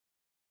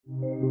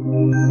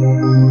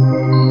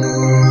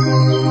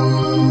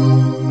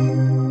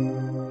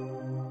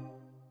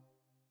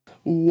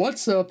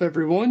What's up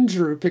everyone,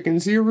 Drew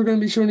Pickens here. We're going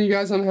to be showing you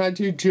guys on how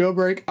to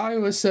jailbreak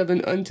iOS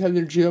 7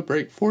 Untethered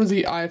Jailbreak for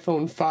the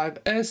iPhone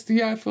 5S, the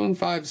iPhone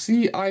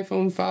 5C,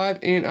 iPhone 5,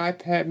 and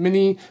iPad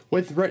mini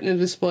with Retina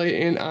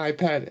display and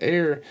iPad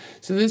Air.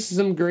 So this is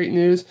some great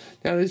news.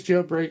 Now this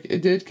jailbreak,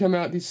 it did come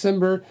out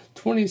December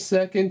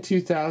 22nd,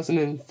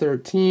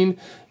 2013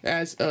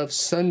 as of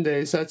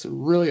Sunday, so that's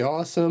really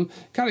awesome.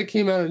 Kind of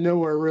came out of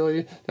nowhere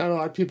really. Not a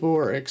lot of people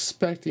were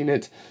expecting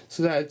it,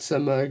 so that's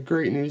some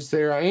great news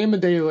there. I am a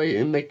day late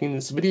in making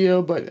this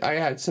video, but I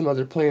had some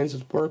other plans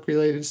with work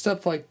related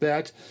stuff like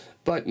that.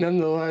 But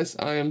nonetheless,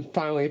 I am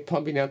finally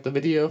pumping out the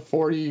video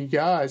for you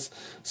guys.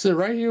 So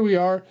right here we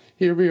are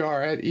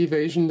at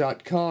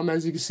evasion.com.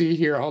 As you can see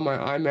here on my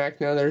iMac.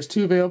 Now there's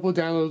two available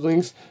download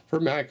links for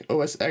Mac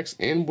OS X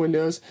and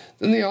Windows.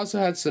 Then they also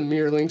had some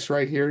mirror links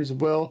right here as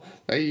well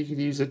that you could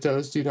use if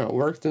those do not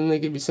work. Then they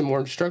give you some more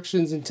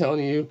instructions and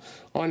telling you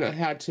on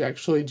how to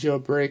actually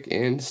jailbreak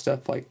and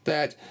stuff like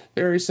that.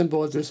 Very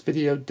simple, as this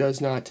video does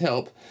not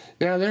help.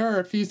 Now there are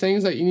a few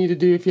things that you need to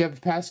do if you have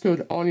a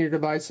passcode on your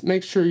device.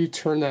 Make sure you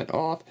turn that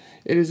off.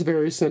 It is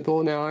very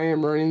simple. Now I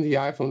am running the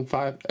iPhone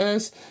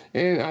 5S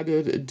and I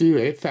did do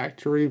a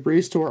factory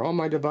restore on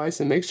my device,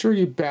 and make sure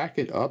you back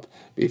it up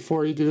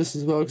before you do this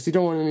as well, because you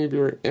don't want any of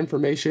your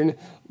information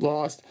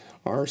lost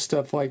or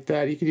stuff like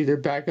that. You can either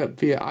back up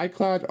via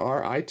iCloud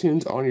or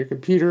iTunes on your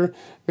computer.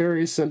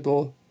 Very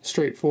simple,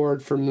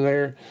 straightforward from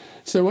there.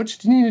 So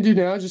what you need to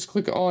do now is just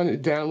click on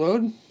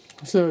download.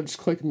 So just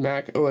click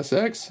Mac OS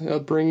X. It'll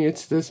bring you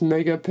to this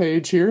mega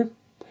page here.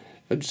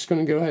 I'm just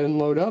going to go ahead and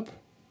load up,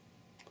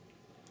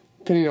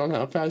 depending on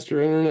how fast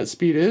your internet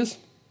speed is.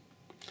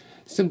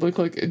 Simply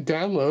click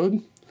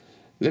download.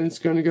 Then it's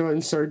going to go ahead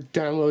and start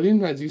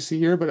downloading, as you see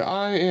here, but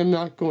I am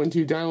not going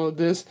to download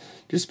this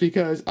just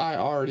because I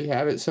already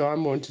have it. So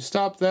I'm going to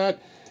stop that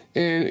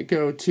and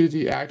go to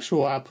the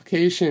actual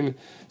application.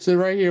 So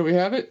right here we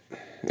have it.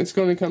 It's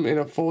going to come in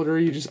a folder.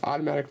 You just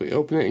automatically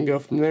open it and go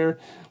from there.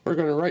 We're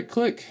going to right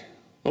click,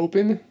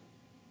 open,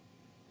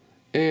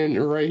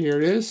 and right here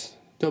it is.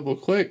 Double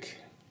click.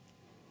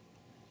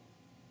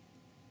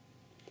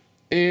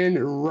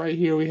 And right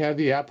here we have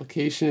the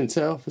application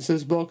itself. It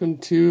says, welcome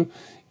to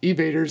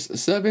Evaders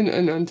 7,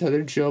 an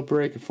untethered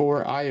jailbreak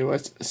for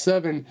iOS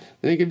 7.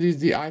 Then it gives you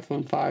the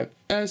iPhone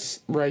 5S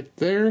right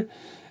there.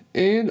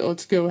 And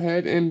let's go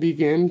ahead and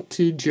begin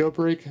to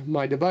jailbreak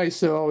my device.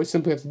 So all we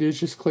simply have to do is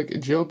just click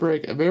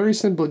jailbreak. A very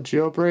simple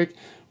jailbreak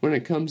when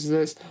it comes to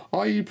this.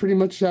 All you pretty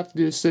much have to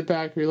do is sit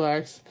back,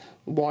 relax,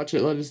 watch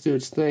it, let it do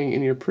its thing,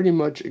 and you're pretty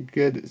much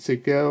good to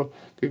go.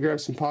 Go grab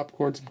some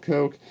popcorn, some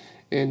Coke,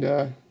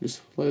 and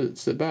just let it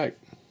sit back.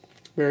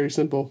 Very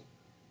simple.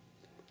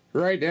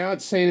 Right now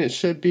it's saying it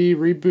should be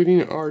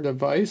rebooting our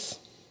device.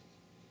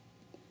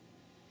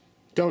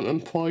 Don't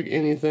unplug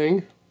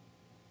anything.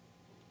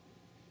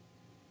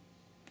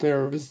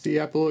 There is the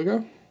Apple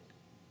logo.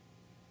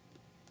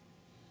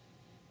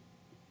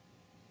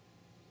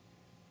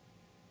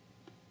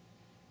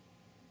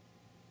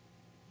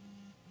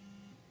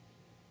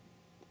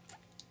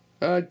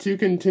 To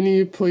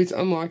continue, please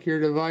unlock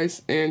your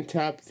device and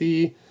tap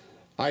the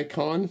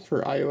icon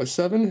for iOS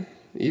 7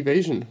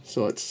 Evasion.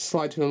 So let's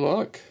slide to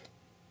unlock.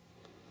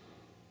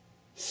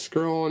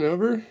 Scroll on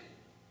over.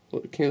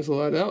 Cancel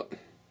that out.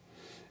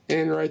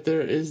 And right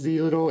there is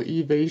the little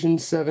Evasion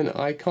 7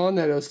 icon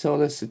that it was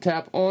telling us to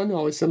tap on.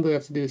 All we simply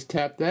have to do is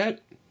tap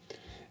that.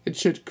 It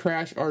should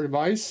crash our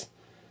device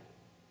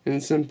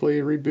and simply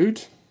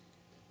reboot.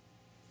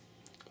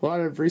 A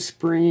lot of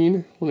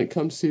respringing when it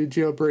comes to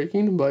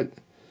jailbreaking, but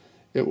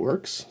it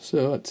works,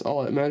 so that's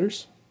all that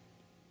matters.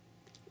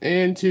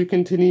 And to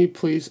continue,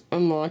 please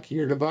unlock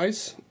your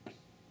device.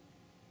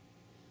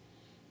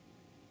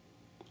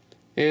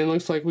 And it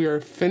looks like we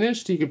are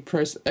finished. You can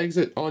press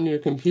exit on your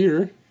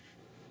computer.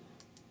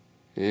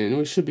 And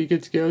we should be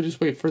good to go.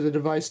 Just wait for the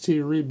device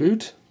to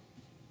reboot.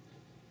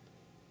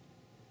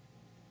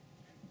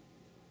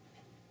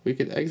 We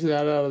could exit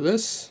out of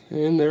this,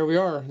 and there we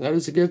are. That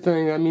is a good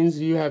thing. That means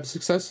you have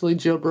successfully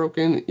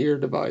jailbroken your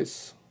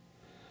device.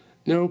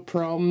 No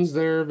problems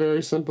there.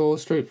 Very simple,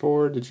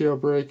 straightforward to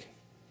jailbreak.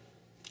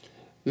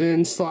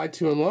 Then slide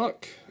to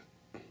unlock.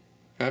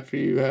 After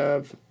you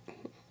have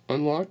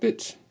unlocked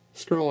it,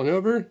 scrolling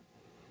over,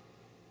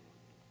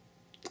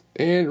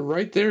 and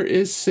right there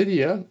is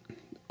Cydia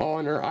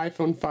on our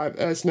iPhone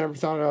 5S. Never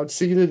thought I would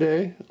see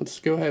today. Let's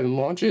go ahead and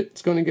launch it.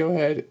 It's going to go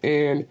ahead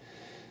and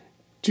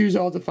choose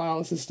all the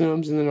file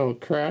systems, and then it'll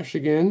crash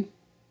again.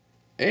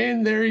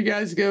 And there you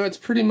guys go. That's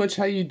pretty much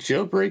how you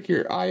jailbreak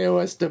your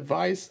iOS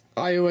device,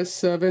 iOS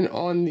 7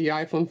 on the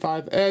iPhone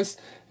 5S.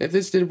 If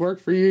this did work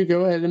for you,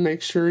 go ahead and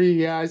make sure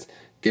you guys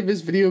give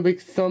this video a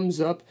big thumbs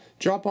up.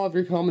 Drop all of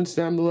your comments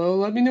down below.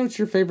 Let me know what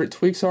your favorite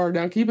tweaks are.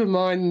 Now keep in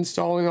mind,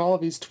 installing all of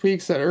these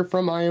tweaks that are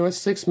from iOS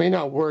 6 may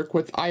not work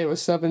with iOS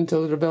 7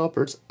 until the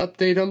developers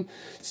update them.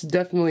 So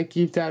definitely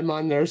keep that in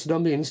mind there. So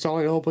don't be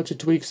installing a whole bunch of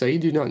tweaks that you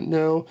do not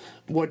know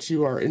what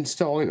you are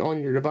installing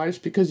on your device,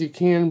 because you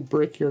can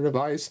brick your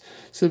device.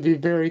 So be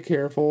very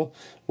careful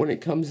when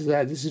it comes to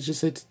that. This is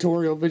just a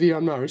tutorial video.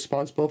 I'm not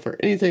responsible for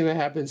anything that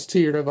happens to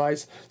your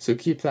device, so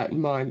keep that in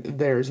mind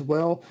there as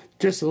well.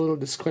 Just a little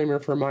disclaimer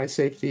for my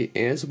safety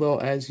as well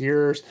as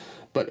yours.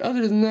 But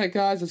other than that,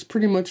 guys, that's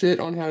pretty much it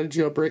on how to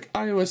jailbreak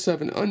iOS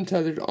 7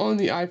 untethered on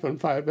the iPhone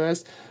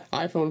 5s,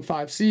 iPhone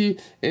 5C,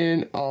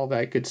 and all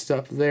that good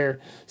stuff there.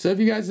 So if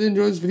you guys did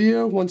enjoy this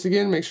video, once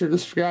again, make sure to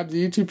subscribe to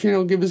the YouTube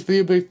channel, give this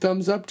video a big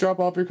thumbs up,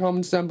 drop off your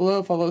comments down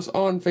below, follow us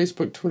on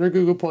Facebook, Twitter,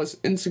 Google+,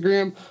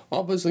 Instagram.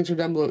 All those links are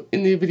down below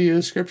in the video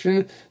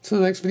description. So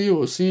the next video,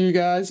 we'll see you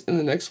guys in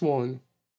the next one.